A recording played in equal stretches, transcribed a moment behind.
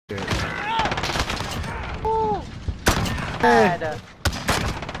Oh my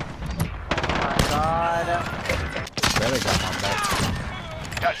god. Better got my back.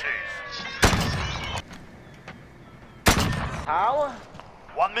 How?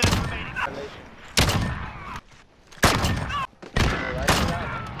 1 minute remaining.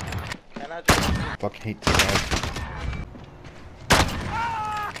 Fucking hate this guy.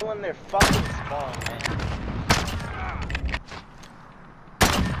 When they're fucking small, man.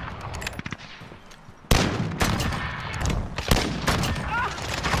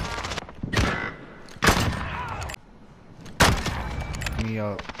 Me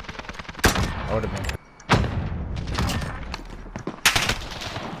up. I would've been.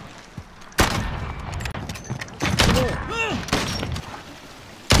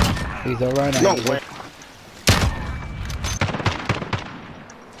 He's alright. No way.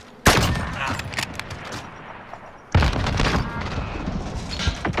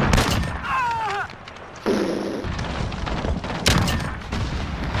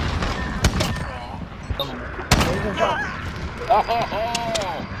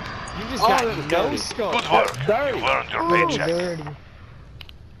 You just got no scope. Good work. You earned your paycheck.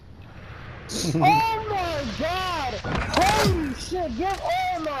 Oh my god! Holy shit!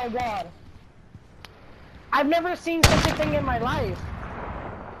 Oh my god! I've never seen such a thing in my life.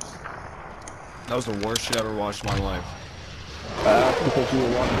 That was the worst shit I ever watched in my life. Because you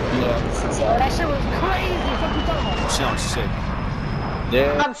were watching. Yeah. That shit was crazy. What you talking about? Sounds sick.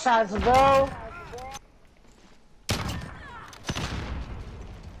 Yeah. I'm shots, bro.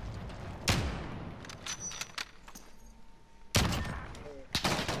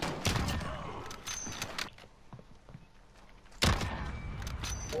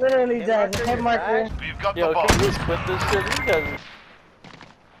 Literally dead. Head marker. We've got Yo, the bomb. can you just quit this shit? He doesn't.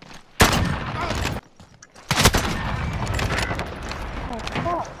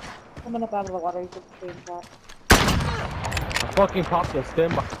 Coming up out of the water, you can see that. I fucking popped the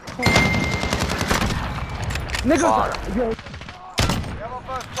stem. Niggas! Yo. Yellow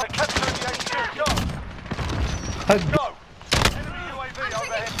first play. Capture the HQ. Go. Go. Enemy UAV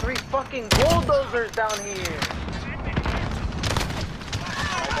overhead. 3 fucking bulldozers down here.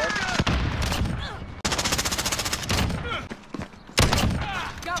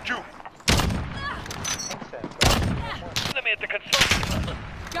 Enemy at the construction.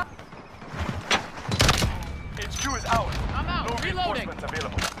 HQ is ours. I'm out. No Reloading. reinforcements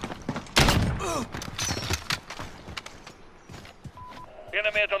available.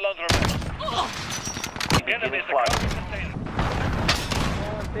 Enemy at the laundromat. Enemy at the cargo container. Come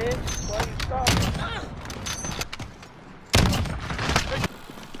on, bitch. Why you stopping?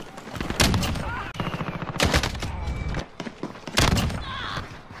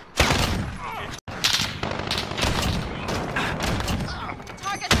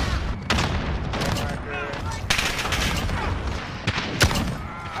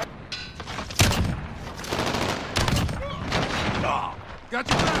 Got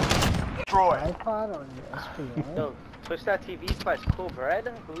you back. Destroy. iPod on your Sp-lite. Yo, push that TV slash cool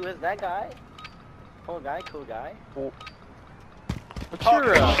bread. Who is that guy? Cool guy, cool guy. What's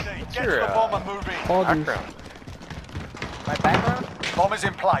your, Get to the bomb and move in. background? My background? Bomb is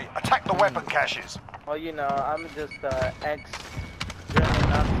in play. Attack the weapon caches. Well, you know, I'm just ex-German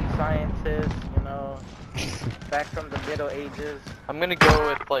Nazi scientist, you know, back from the Middle Ages. I'm gonna go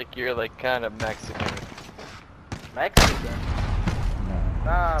with like you're like kind of Mexican. Mexican?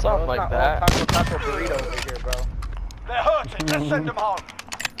 Nah, Something bro, like it's not all taco burrito over here, bro. They're hurting. Let's send them home.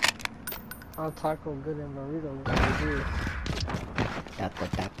 I'll taco good in burritos.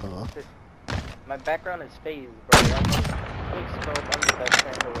 Taco. My background is FaZe, bro. I'm the best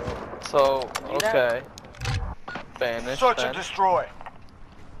fan in the world. So okay, Spanish. Search then. and destroy.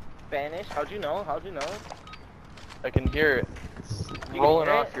 Spanish? How'd you know? How'd you know? I can hear it. It's You rolling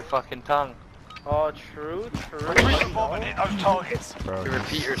can hear off it? your fucking tongue. Oh, true. Retrieve the bomb and hit those targets. Bro, You repeat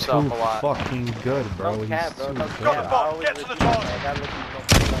he's yourself too a lot. fucking good, bro. No He's cap, bro. too No good. Got the cap. bomb. I always Get to the repeat that. target. I gotta let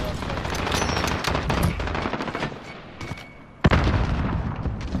you know.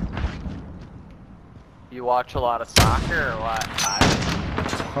 You watch a lot of soccer or what?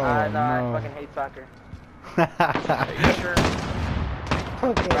 Oh, Nah, I no. fucking hate soccer. Are you sure?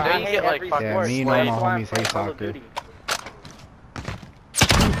 Okay. Bro, I Don't you hate get, like, every fucking sport. me and That's all my why I'm homies playing hate Call of soccer. Duty.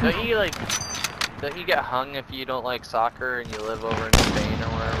 Don't you get hung if you don't like soccer and you live over in Spain or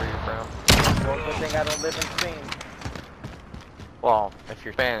wherever you're from? Well, good thing I don't live in Spain. Well, if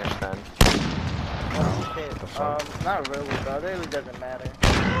you're Spanish then. Oh, shit. Not really, bro. It really doesn't matter.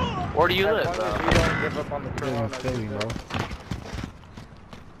 Where do you As live long as though? we don't give up on the I live corona. in Philly, bro.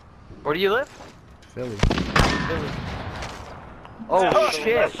 Where do you live? Philly. Philly. Oh Let's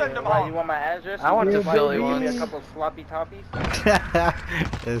shit! send them Why, on. you want my address? I want You the might Philly give me ones. a couple of sloppy toppies.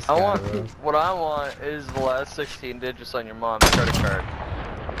 This I guy, want bro. what I want is the last 16 digits on your mom's credit card.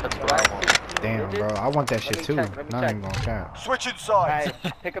 That's what I want. Damn, bro. I want that shit too. Let me Not check. even gonna count. Switching sides.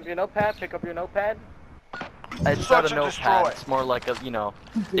 Alright, pick up your notepad, pick up your notepad. It's Search not a and destroy. notepad. It's more like a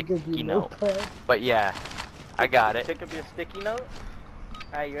sticky note. But yeah, I got it. Pick up your sticky note.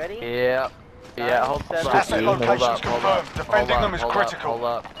 Alright, you ready? Yeah. Yeah, hold up. Asset Hold locations up, hold up, confirmed. Defending hold them is up, critical. Hold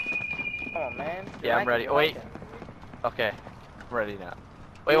up. Come on, man. Yeah, I'm ready. Wait. Okay. I'm ready now.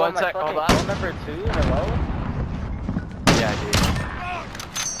 Wait You one want my sec, hold fucking on. phone number 2? Hello? Yeah, dude.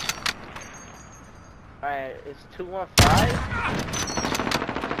 Alright, it's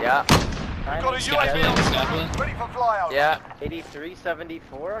 215? Yeah. Got a UAV on station. Ready for flyout. Yeah.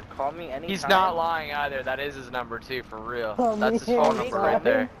 8374. Call me anytime. He's not lying either. That is his number too, for real. Oh, That's his man. phone number right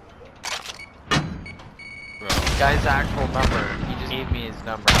there. Guy's actual number. He just gave me his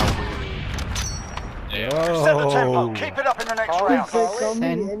number. How weird. Set the tempo. Whoa. Keep it up in the next Call round.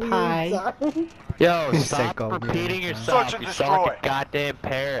 Senpai. Yo, He stop said go repeating man. yourself. Search and You sound like destroy. a goddamn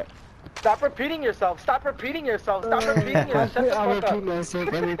parrot. Stop repeating yourself. Stop repeating yourself. Stop repeating yourself. Shut the fuck up.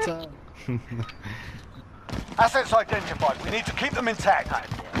 myself every time. Assets identified. We need to keep them intact.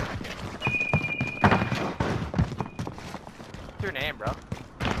 What's your name, bro?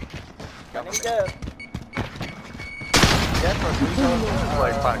 My name's Jeff.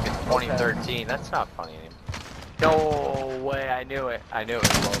 Like fucking 2013. That's not funny anymore. No way. I knew it. I knew it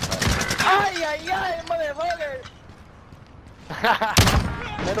was Lopez. Ay, ay, ay, motherfucker.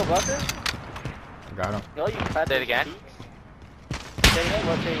 Middle buses? Got him. Yo, you fat Say it again. cheeks. Say it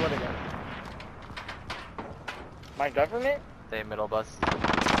again. Say what again? My government? Say middle bus.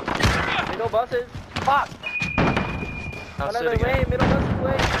 Middle buses? Fuck! No, say it Another again. way, middle buses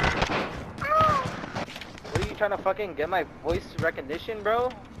way. What are you trying to fucking get my voice recognition, bro?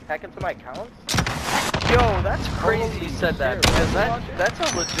 Hack into my accounts? Yo, that's crazy you said that, because that's a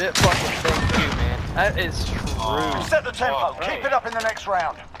legit fucking thing too, man. That is true. Set the tempo. Keep it up in the next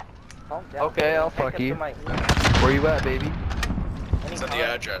round. Calm down. Okay, I'll Hack fuck into you. my- Where you at, baby? Send the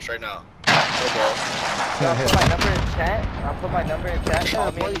address right now. I'll put my number in chat. I'll put my number in chat.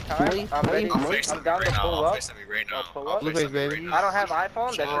 Call me anytime. I'm ready. I'm down to pull up. I'll pull up. Look at baby. I don't have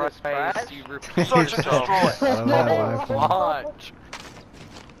iPhone. That shit is trash. You repeat Search and yourself destroy. I don't have so an iPhone. much.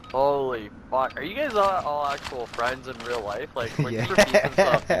 Holy fuck. Are you guys all actual friends in real life? Like, when you repeat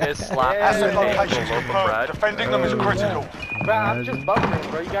themselves, you guys slap Yeah. Asset the face locations with a loaf of confirmed. bread? Defending them is critical. Bro, I'm just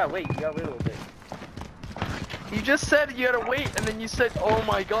buffering, bro. You gotta wait. You gotta wait a little bit. You just said you had to wait, and then you said, oh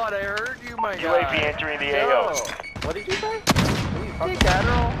my god, I heard you, my guy. UAV entering the Yo. AO. What did you say? What are you Take fucking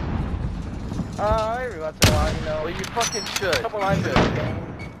Adderall. every once in a while, you know. Well, you fucking A should. couple lines of cocaine.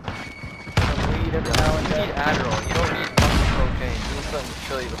 Some weed every now and You need then. Adderall. You don't need fucking cocaine. You need something to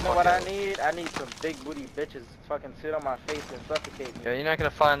chill you the You fuck know what out. I need? I need some big booty bitches fucking sit on my face and suffocate me. Yeah, you're not gonna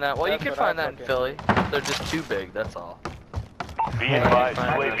find that. Well, That's you can what find I that in fucking- Philly. They're just too big, that's all. Be advised,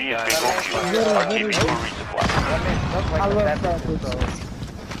 UAV is being overviewed. Start keeping your resupply. That makes look like I a love fat that bitch, so.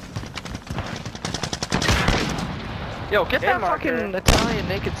 Yo, get Hey, that Marker. fucking Italian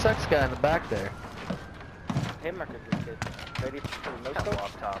naked sex guy in the back there. Hey, Marcus, this kid. Ready for the no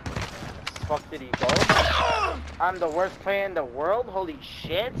Up top. fuck did he go? I'm the worst player in the world? Holy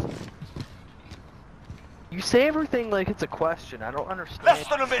shit. You say everything like it's a question. I don't understand. Less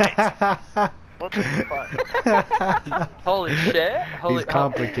than a minute. What the fuck? Holy shit? Holy, He's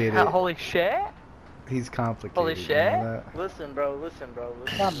complicated. Holy shit? He's complicated. Holy you know shit. that? Listen, bro, listen, bro,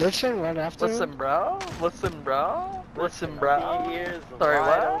 listen. Stop bitching right after. Listen, bro. Listen, bro. Listen, bro. Ears Sorry,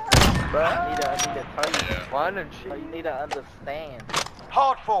 wide what? open. Bro? I need to tell you. Why don't You you? need to understand.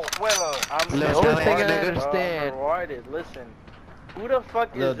 Hard fought, well earned. I'm Little so dumbass rewarded, nigga. bro. Understand. I'm rewarded. Listen. Who the fuck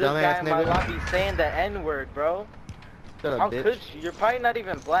is Little this guy dumbass in my nigga. lobby saying the N-word, bro? Shut How up, bitch. could you? You're probably not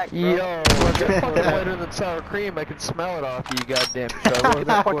even black, bro. Yo, you're fucking whiter than sour cream. I can smell it off you, goddamn show. Get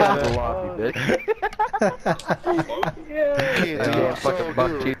the fuck out of the lobby, bitch. Yeah. You can't fucking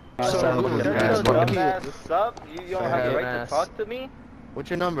buck teeth. So Sound good. like a You're ass good, fucking- dumbass. What's up? You don't have the right to Ass. talk to me? What's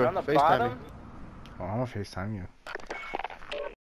your number? On the FaceTime me. bottom? Oh, I'm gonna FaceTime you.